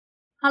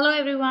Hello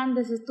everyone,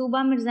 this is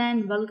Tuba Mirza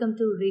and welcome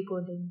to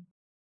Recoding.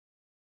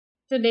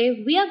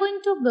 Today we are going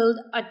to build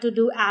a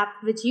ToDo app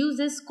which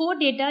uses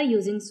CoreData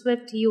using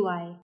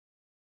SwiftUI.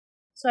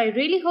 So I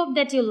really hope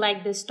that you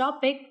like this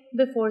topic.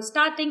 Before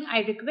starting,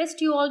 I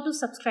request you all to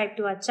subscribe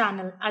to our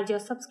channel as your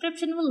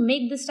subscription will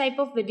make this type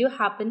of video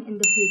happen in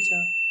the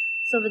future.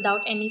 So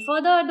without any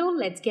further ado,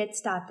 let's get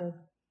started.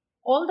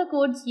 All the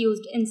codes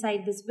used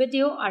inside this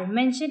video are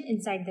mentioned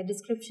inside the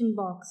description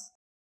box.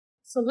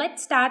 So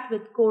let's start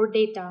with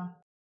CoreData.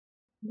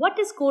 What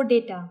is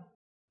CoreData?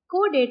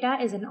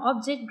 CoreData is an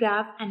object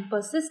graph and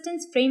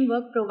persistence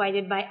framework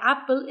provided by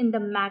Apple in the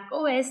Mac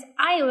OS,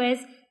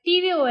 iOS,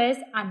 tvOS,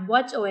 and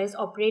watchOS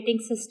operating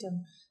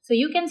system, so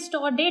you can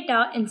store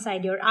data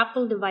inside your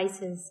Apple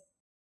devices.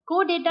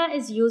 CoreData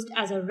is used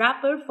as a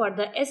wrapper for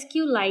the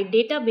SQLite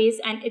database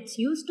and it's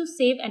used to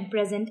save and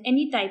present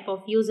any type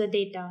of user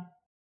data.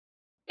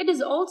 It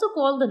is also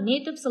called the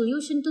native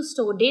solution to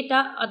store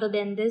data. Other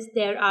than this,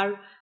 there are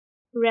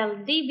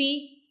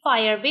RelDB,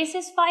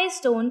 Firebase,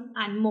 Firestone,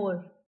 and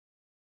more.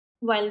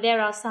 While there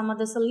are some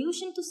other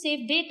solutions to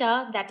save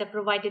data that are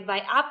provided by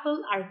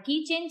Apple are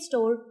Keychain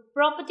Store,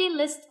 Property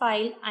List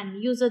File,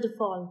 and User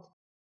Default.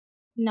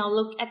 Now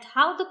look at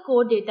how the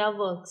CoreData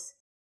works.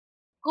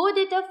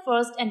 CoreData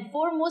first and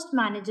foremost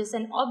manages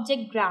an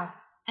object graph.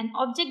 An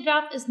object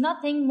graph is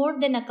nothing more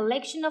than a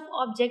collection of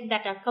objects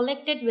that are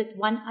collected with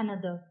one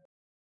another.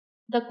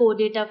 The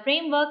CoreData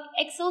framework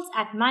excels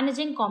at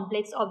managing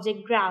complex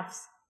object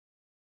graphs.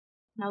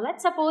 Now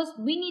let's suppose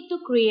we need to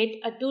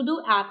create a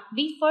ToDo app.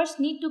 We first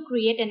need to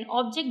create an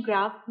object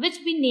graph which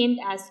we named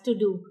as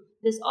ToDo.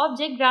 This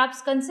object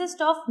graphs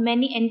consist of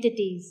many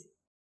entities.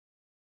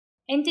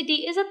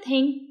 Entity is a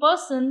thing,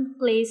 person,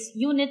 place,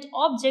 unit,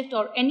 object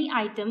or any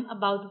item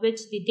about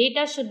which the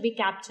data should be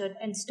captured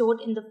and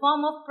stored in the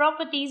form of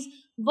properties,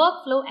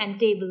 workflow and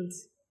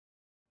tables.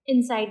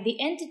 Inside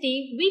the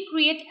entity, we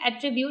create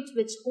attributes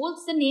which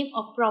holds the name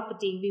of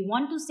property we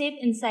want to save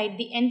inside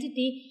the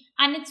entity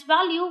and its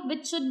value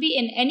which should be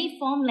in any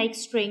form like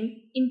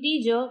string,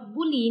 integer,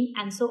 boolean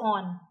and so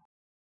on.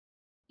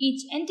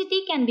 Each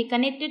entity can be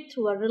connected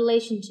through a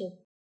relationship.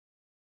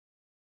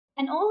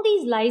 And all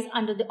these lies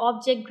under the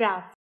object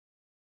graph.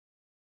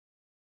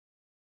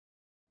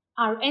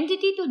 Our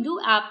entity ToDo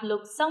app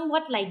looks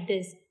somewhat like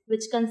this,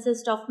 which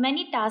consists of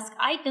many task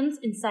items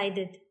inside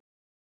it.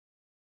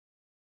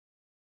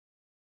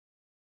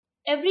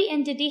 Every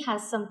entity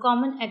has some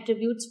common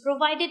attributes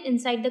provided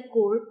inside the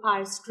core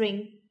are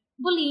string,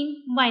 boolean,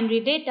 binary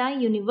data,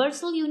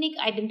 universal unique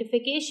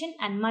identification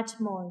and much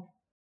more.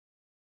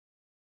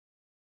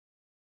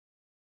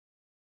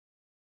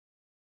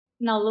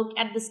 Now look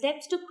at the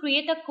steps to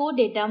create a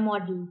CoreData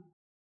model.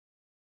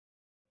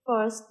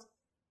 First,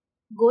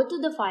 go to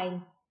the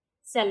file,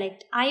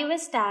 select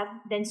iOS tab,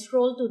 then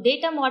scroll to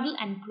data model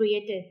and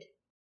create it.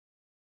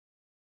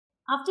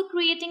 After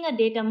creating a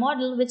data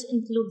model which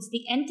includes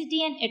the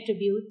entity and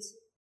attributes,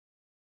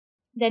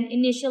 then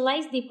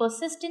initialize the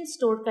persistent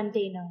store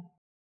container.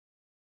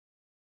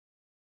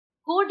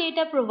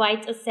 CoreData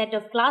provides a set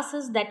of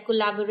classes that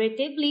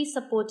collaboratively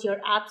support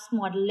your app's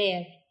model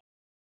layer.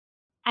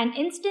 An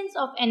instance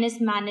of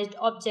NS-managed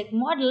object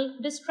model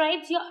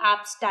describes your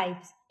app's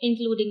types,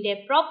 including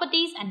their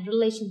properties and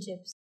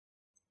relationships.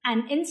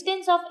 An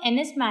instance of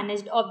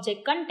NS-managed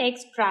object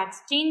context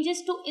tracks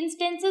changes to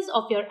instances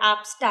of your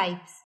app's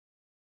types.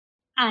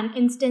 An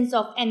instance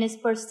of NS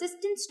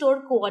persistent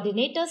store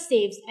coordinator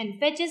saves and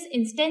fetches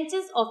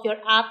instances of your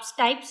app's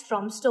types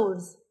from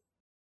stores.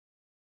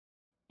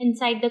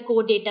 Inside the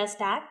CoreData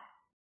stack,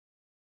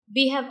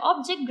 we have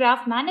object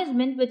graph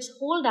management which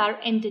hold our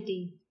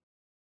entity.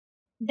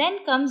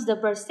 Then comes the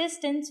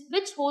persistence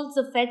which holds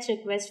the fetch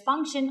request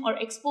function or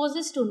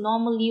exposes to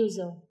normal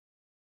user.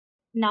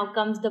 Now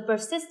comes the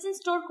persistent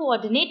store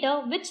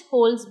coordinator which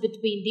holds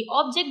between the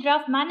object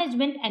graph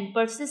management and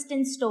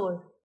persistent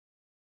store.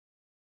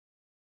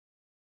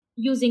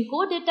 Using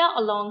CoreData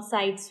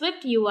alongside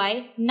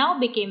SwiftUI now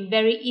became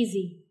very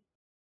easy,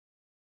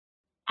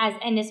 as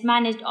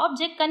NS-managed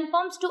object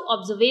conforms to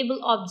observable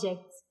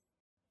objects.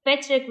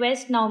 Fetch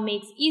request now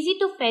makes easy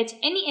to fetch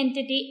any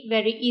entity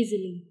very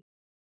easily.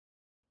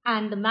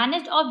 And the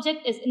managed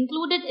object is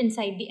included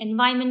inside the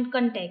environment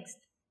context.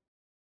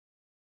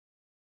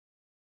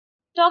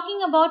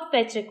 Talking about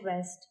fetch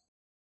request.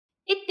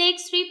 It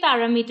takes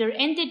 3-parameter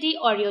entity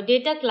or your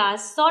data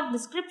class sort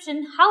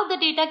description how the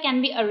data can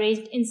be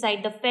arranged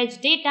inside the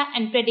fetch data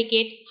and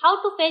predicate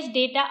how to fetch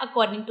data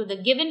according to the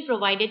given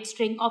provided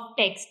string of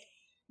text.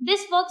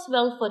 This works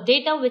well for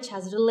data which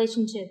has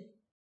relationship.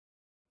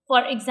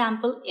 For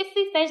example, if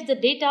we fetch the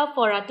data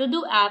for our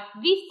ToDo app,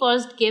 we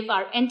first give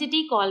our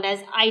entity called as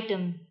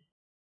item.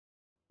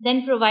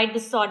 Then provide the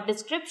sort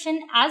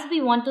description as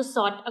we want to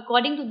sort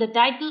according to the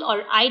title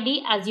or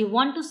ID as you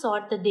want to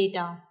sort the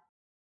data.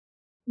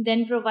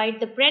 Then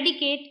provide the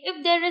predicate.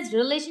 If there is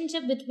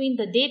relationship between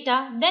the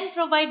data, then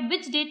provide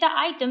which data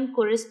item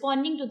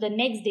corresponding to the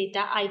next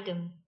data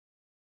item.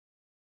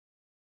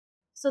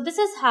 So this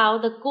is how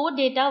the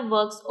CoreData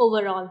works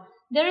overall.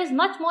 There is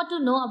much more to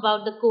know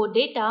about the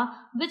CoreData,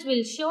 which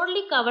we'll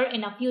surely cover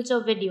in our future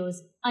videos.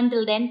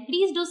 Until then,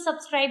 please do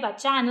subscribe our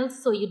channel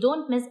so you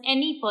don't miss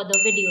any further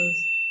videos.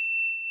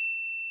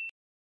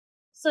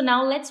 So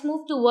now let's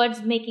move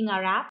towards making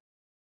our app.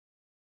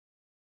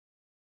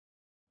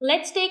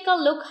 Let's take a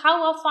look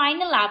how our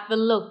final app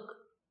will look.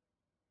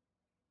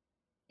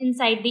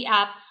 Inside the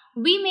app,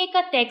 we make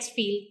a text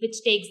field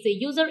which takes the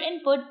user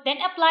input, then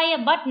apply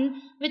a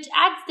button which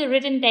adds the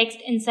written text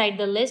inside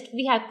the list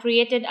we have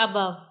created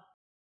above.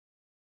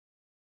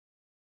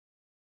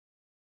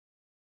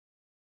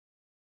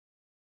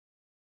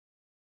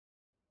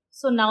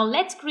 So now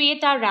let's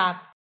create our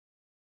app.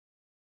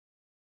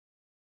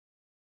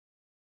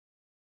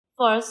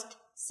 First,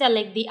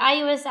 select the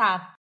iOS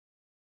app.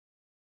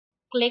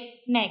 Click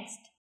Next.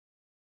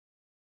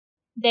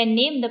 Then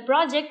name the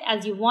project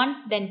as you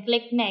want, then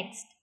click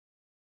Next.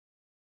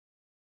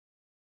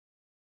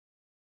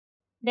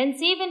 Then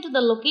save into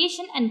the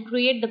location and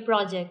create the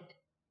project.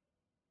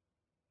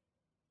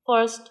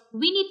 First,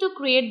 we need to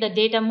create the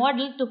data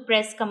model to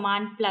press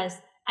Command plus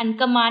and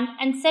Command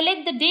and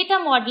select the data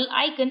model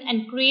icon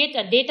and create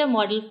a data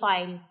model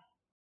file.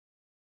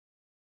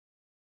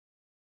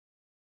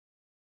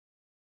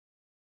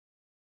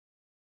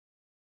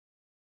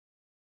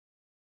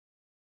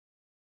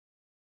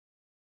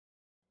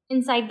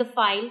 Inside the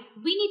file,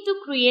 we need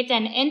to create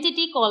an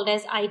entity called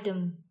as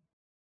item.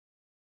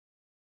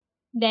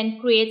 Then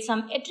create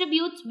some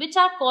attributes which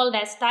are called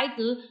as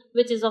title,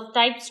 which is of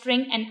type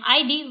string, and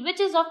ID, which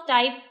is of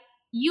type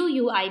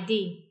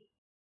UUID.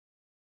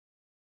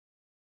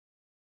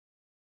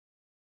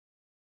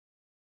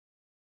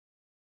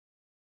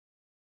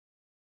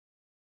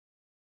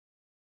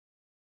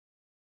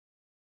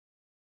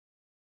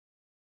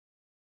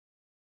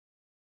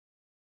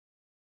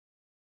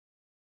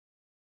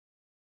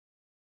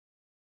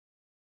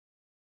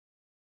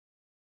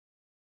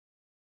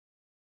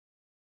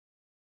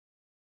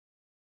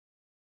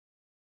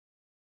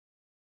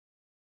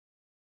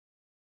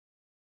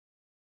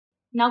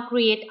 Now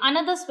create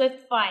another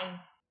Swift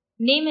file.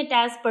 Name it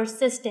as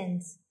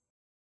persistence.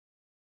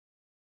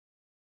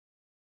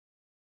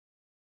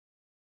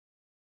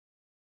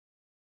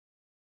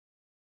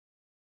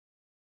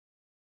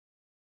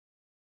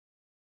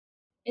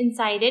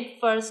 Inside it,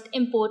 first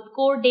import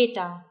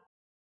CoreData.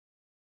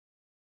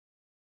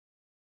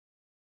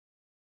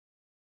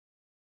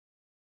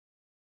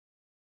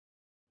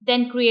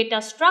 Then create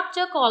a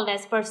structure called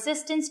as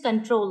persistence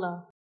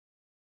controller.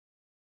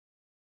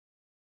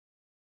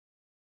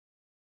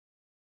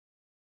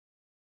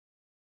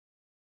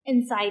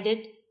 Inside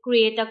it,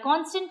 create a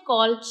constant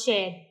called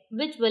shared,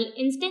 which will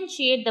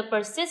instantiate the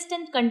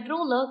persistent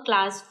controller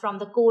class from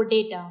the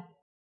CoreData.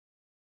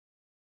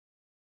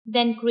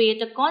 Then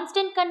create a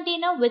constant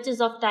container which is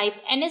of type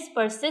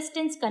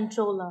NSPersistence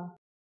controller.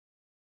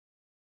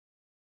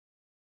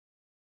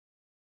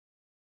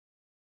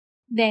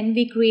 Then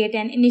we create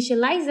an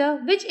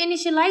initializer which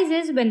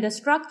initializes when the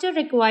structure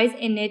requires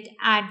init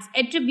adds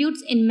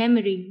attributes in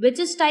memory, which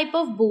is type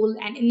of bool,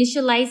 and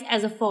initialize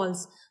as a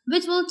false,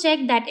 which will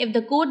check that if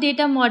the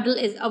CoreData model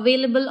is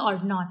available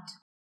or not.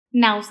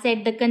 Now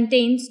set the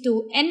contains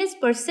to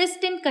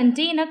NSPersistent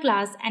container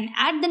class and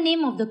add the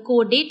name of the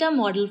CoreData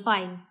model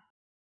file.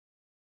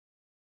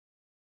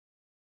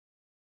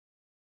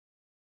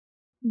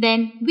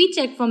 Then we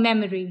check for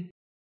memory.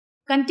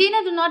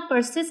 Container do not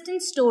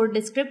persistent store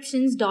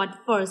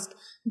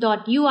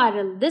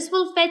descriptions.first.url. This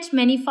will fetch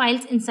many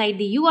files inside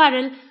the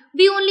URL.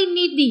 We only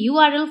need the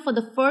URL for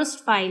the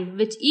first file,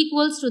 which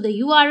equals to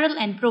the URL,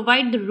 and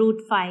provide the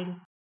root file.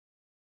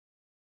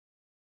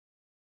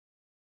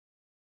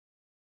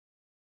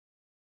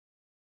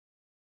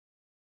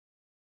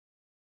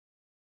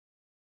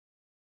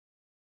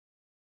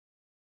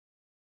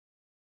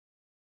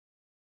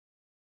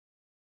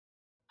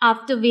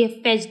 After we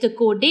have fetched the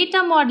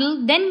CoreData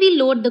model, then we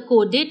load the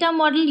CoreData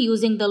model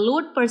using the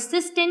load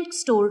persistent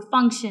store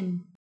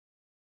function.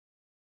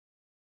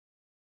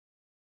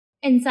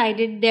 Inside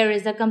it, there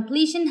is a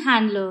completion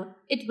handler.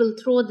 It will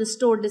throw the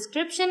store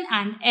description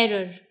and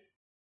error.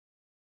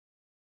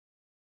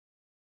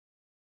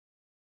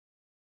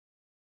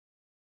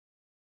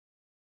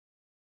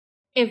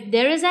 If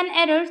there is an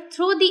error,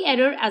 throw the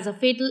error as a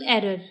fatal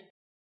error.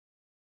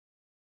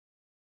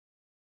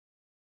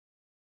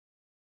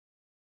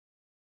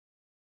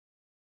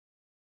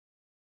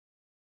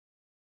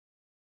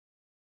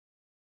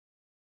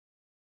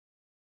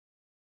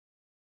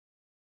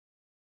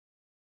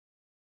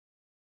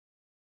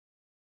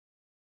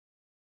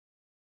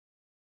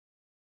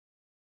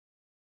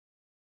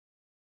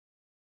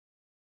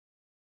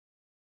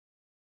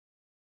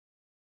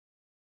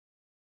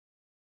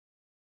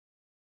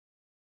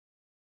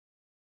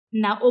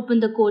 Now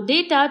open the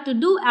CoreData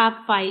ToDo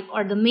App file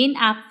or the main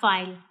app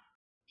file.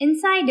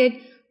 Inside it,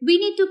 we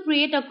need to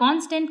create a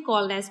constant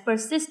called as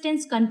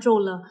persistence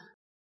controller,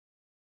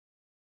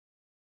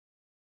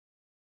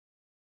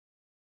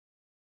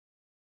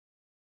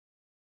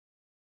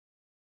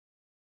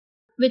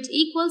 which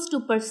equals to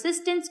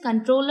persistence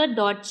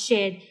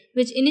controller.shared,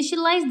 which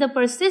initialize the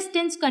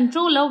persistence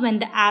controller when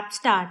the app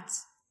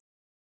starts.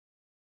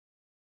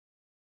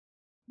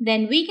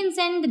 Then we can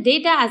send the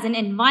data as an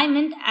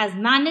environment as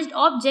managed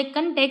object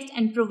context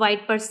and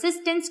provide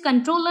persistence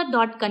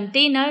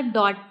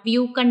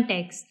controller.container.view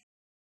context.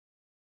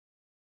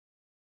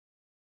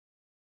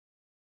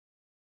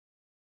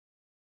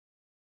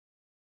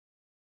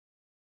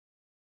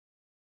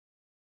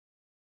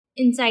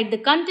 Inside the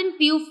content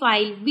view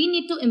file, we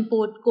need to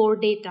import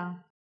CoreData.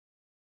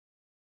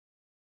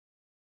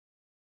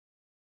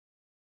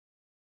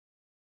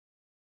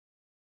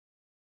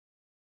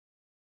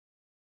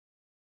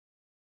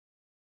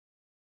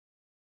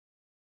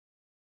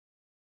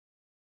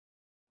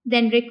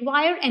 Then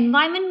require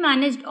environment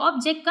managed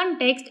object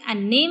context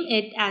and name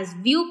it as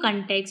view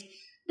context.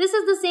 This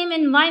is the same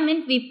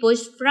environment we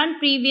pushed from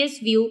previous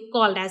view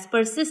called as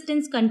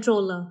persistence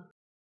controller.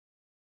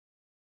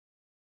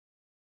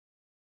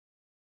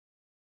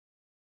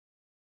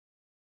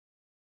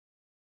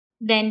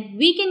 Then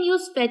we can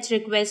use fetch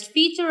request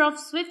feature of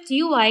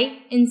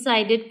SwiftUI.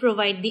 Inside it,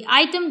 provide the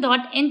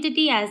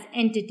item.entity as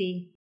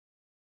entity.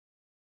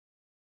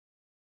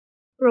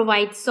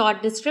 Provide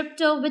sort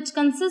descriptor, which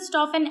consists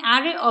of an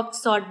array of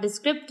sort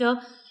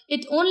descriptor.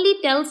 It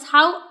only tells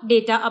how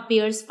data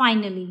appears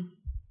finally.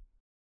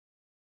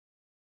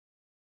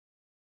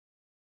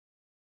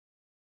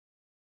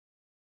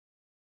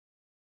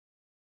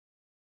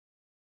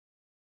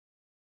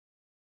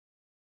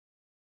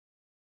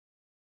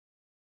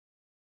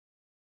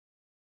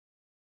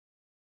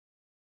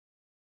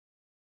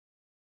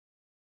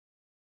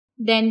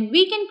 Then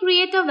we can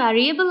create a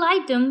variable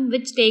item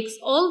which takes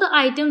all the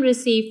item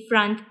received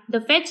from the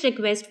fetch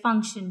request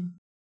function.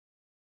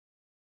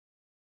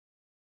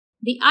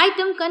 The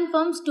item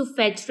confirms to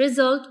fetch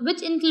result,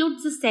 which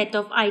includes a set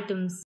of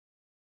items.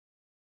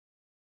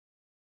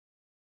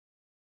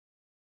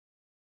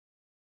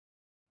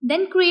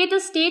 Then create a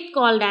state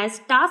called as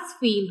task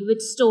field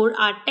which store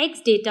our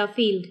text data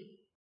field.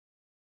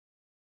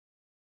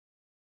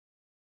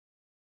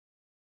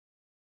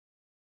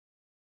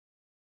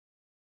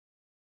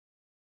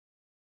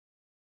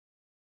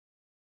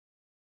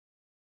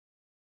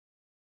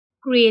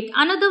 Create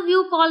another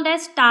view called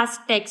as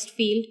task text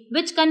field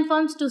which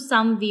confirms to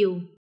some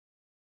view.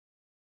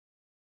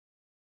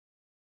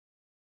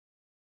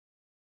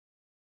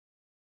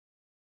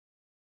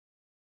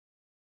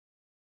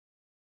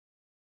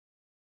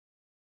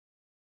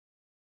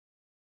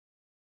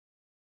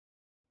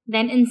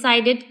 Then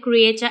inside it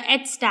create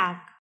a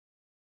stack.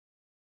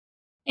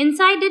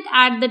 Inside it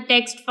add the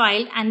text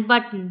file and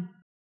button.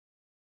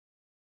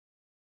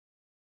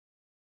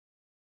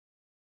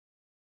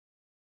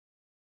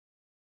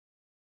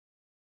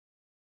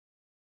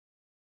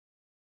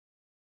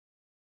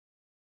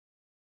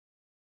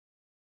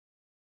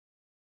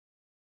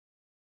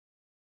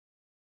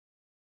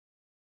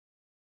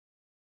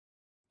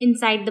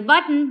 Inside the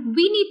button,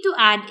 we need to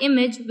add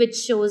image which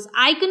shows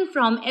icon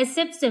from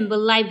SF symbol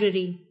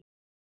library.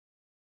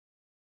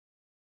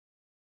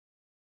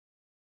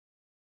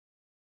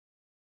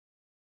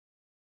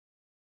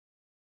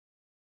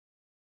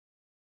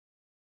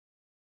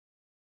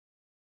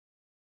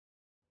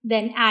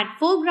 Then add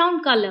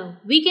foreground color.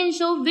 We can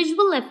show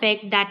visual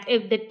effect that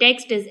if the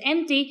text is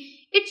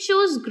empty, it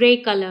shows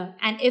gray color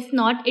and if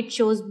not, it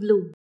shows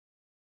blue.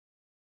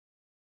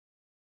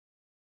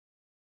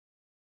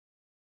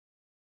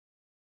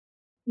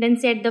 Then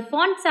set the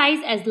font size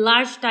as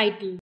large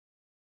title.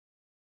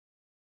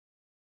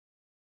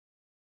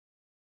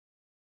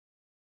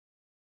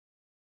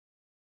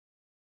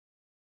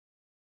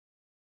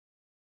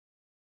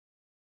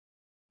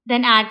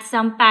 Then add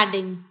some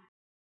padding.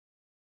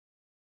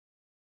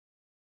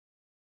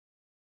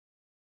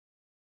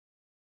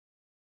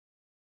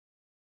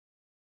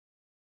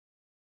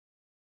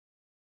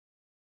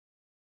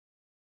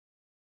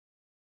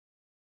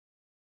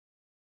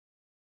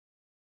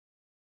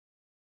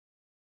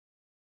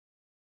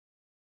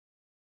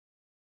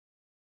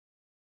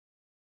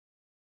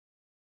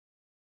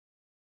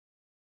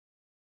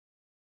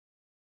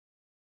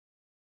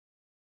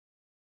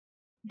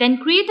 Then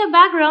create a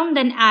background,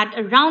 then add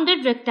a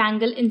rounded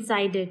rectangle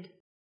inside it.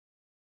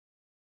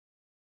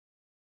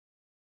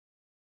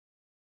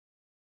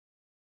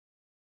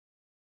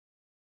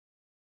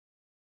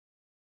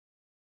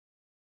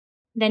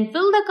 Then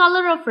fill the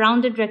color of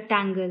rounded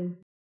rectangle.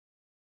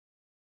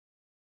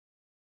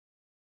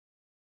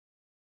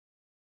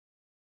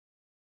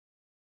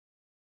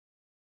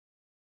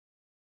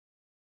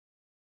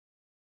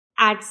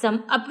 Add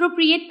some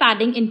appropriate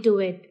padding into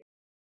it.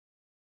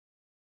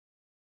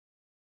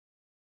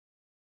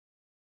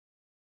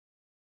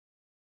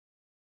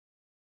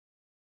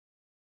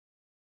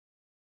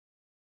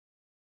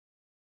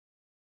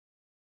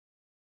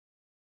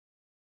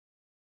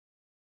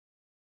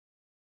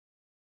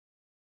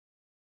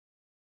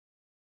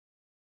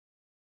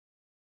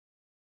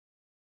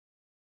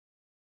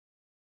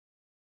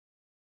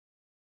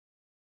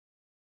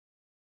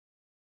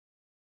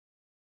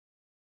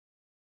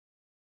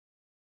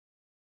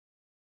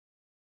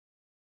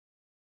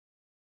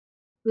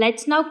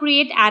 Let's now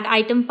create add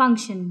item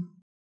function.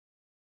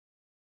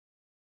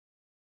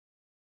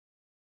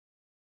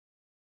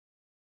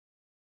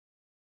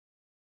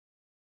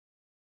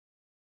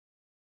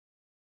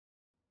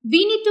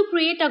 We need to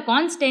create a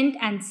constant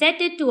and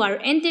set it to our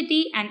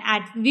entity and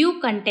add view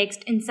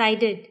context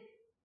inside it.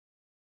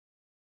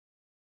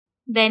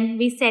 Then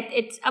we set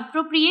its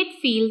appropriate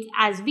fields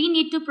as we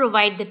need to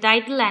provide the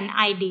title and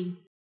ID.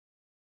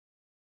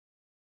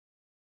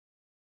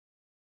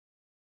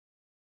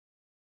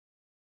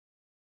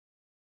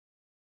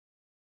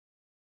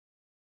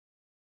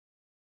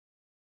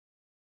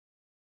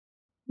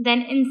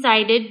 Then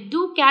inside it,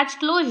 do catch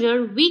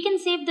closure, we can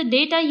save the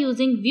data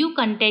using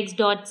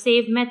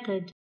viewContext.save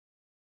method.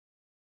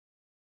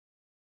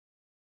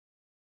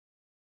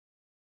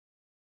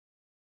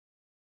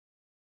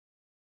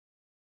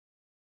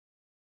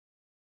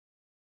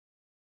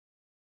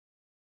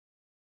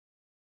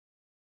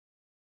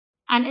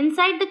 And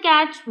inside the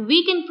catch,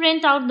 we can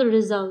print out the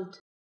result.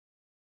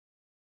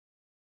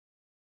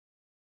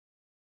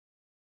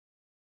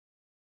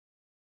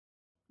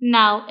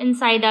 Now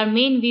inside our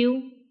main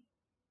view,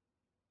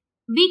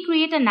 we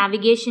create a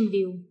navigation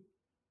view.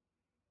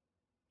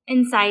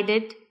 Inside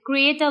it,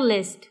 create a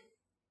list.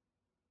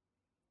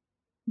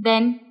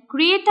 Then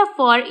create a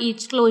for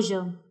each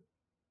closure.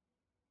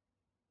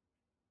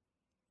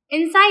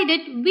 Inside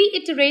it, we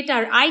iterate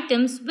our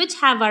items which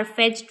have our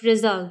fetched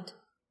result.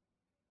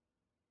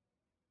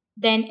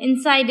 Then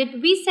inside it,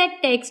 we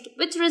set text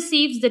which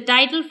receives the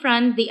title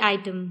from the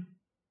item.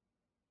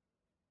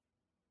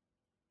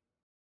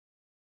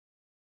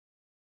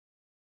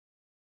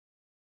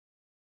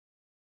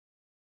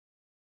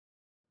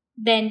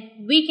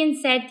 Then we can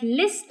set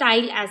list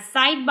style as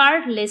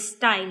sidebar list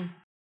style.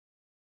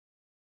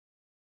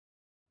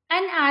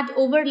 And add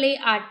overlay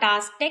our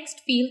task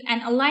text field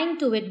and align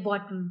to it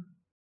bottom.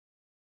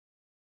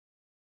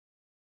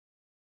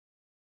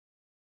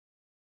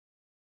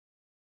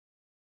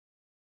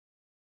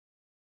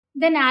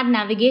 Then add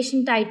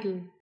navigation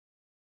title.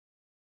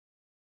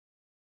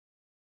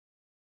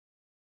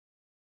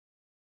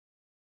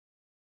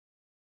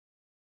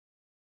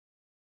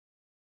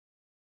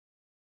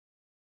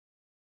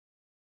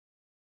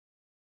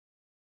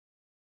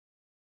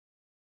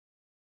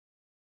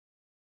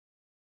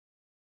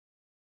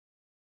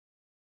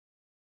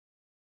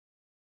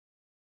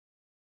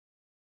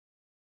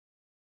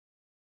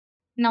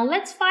 Now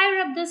let's fire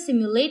up the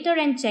simulator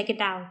and check it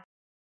out.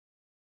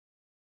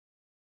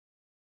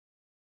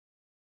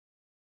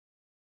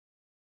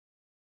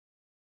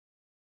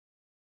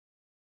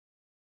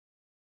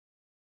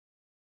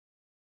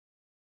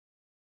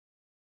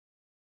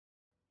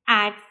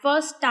 Add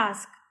first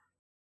task.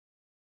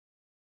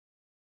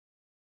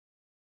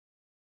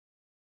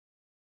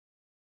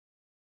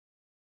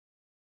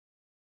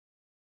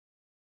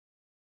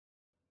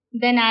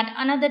 Then add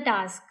another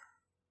task.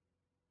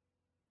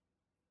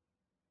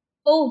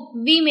 Oh,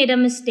 we made a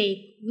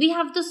mistake. We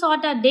have to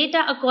sort our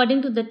data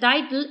according to the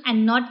title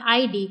and not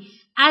ID,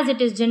 as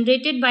it is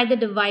generated by the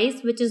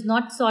device which is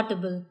not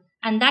sortable,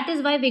 and that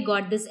is why we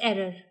got this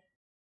error.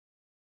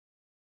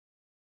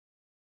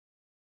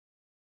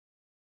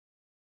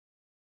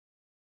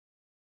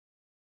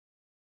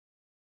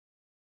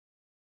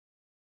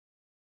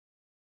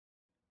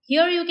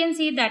 Here you can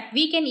see that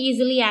we can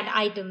easily add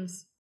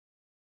items.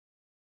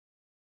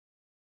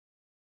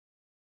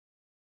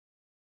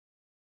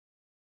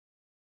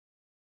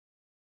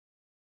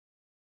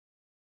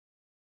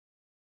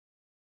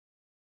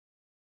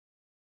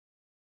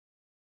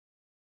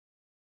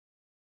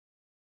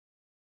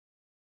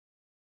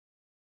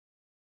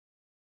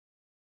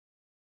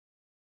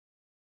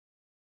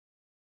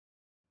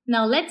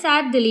 Now let's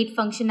add delete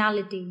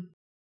functionality.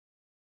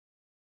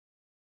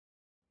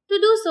 To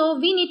do so,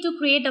 we need to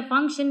create a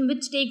function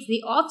which takes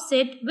the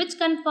offset which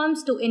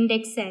conforms to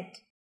index set.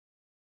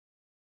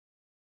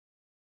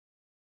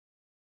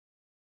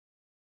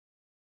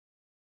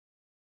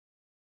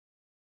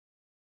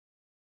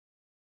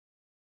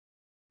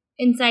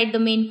 Inside the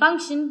main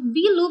function,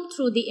 we loop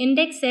through the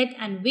index set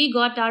and we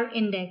got our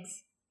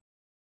index.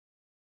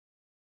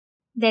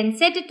 Then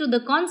set it to the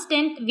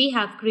constant we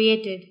have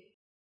created.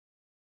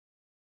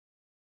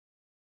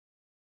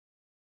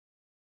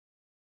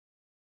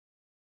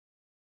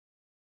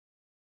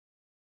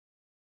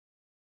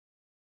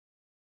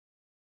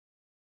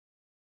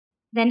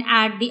 Then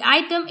add the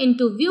item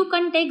into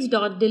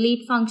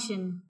viewContext.delete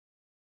function.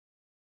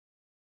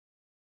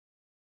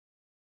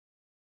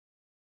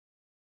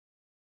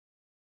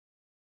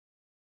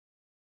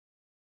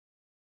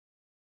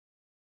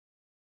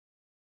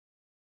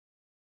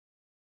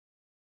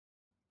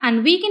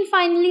 And we can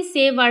finally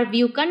save our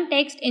view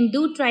context in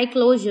do try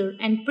closure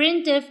and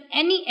print if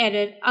any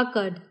error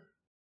occurred.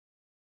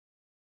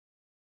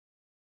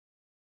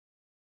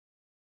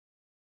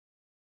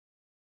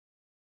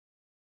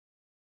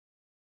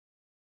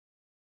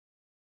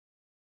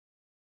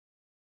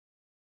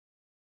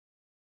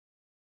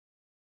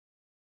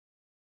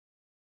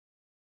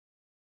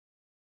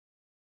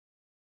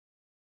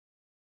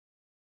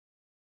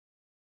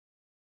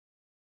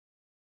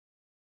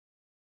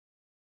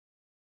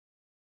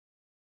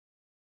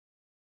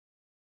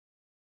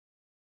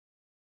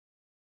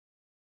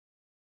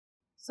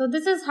 So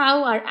this is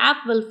how our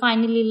app will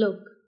finally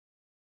look.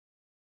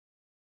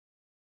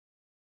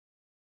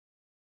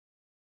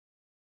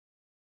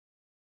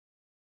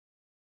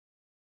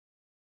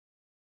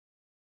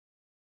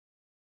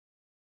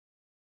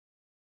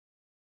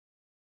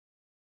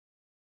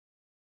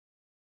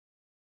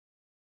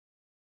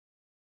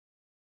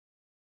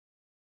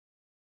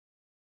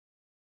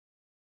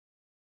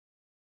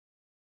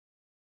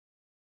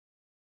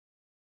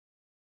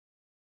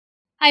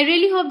 I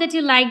really hope that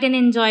you liked and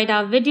enjoyed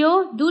our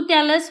video. Do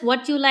tell us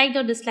what you liked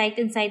or disliked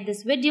inside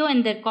this video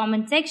in the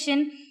comment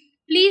section.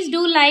 Please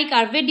do like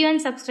our video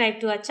and subscribe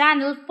to our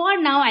channel. For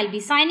now, I'll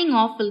be signing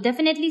off. We'll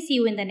definitely see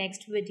you in the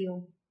next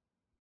video.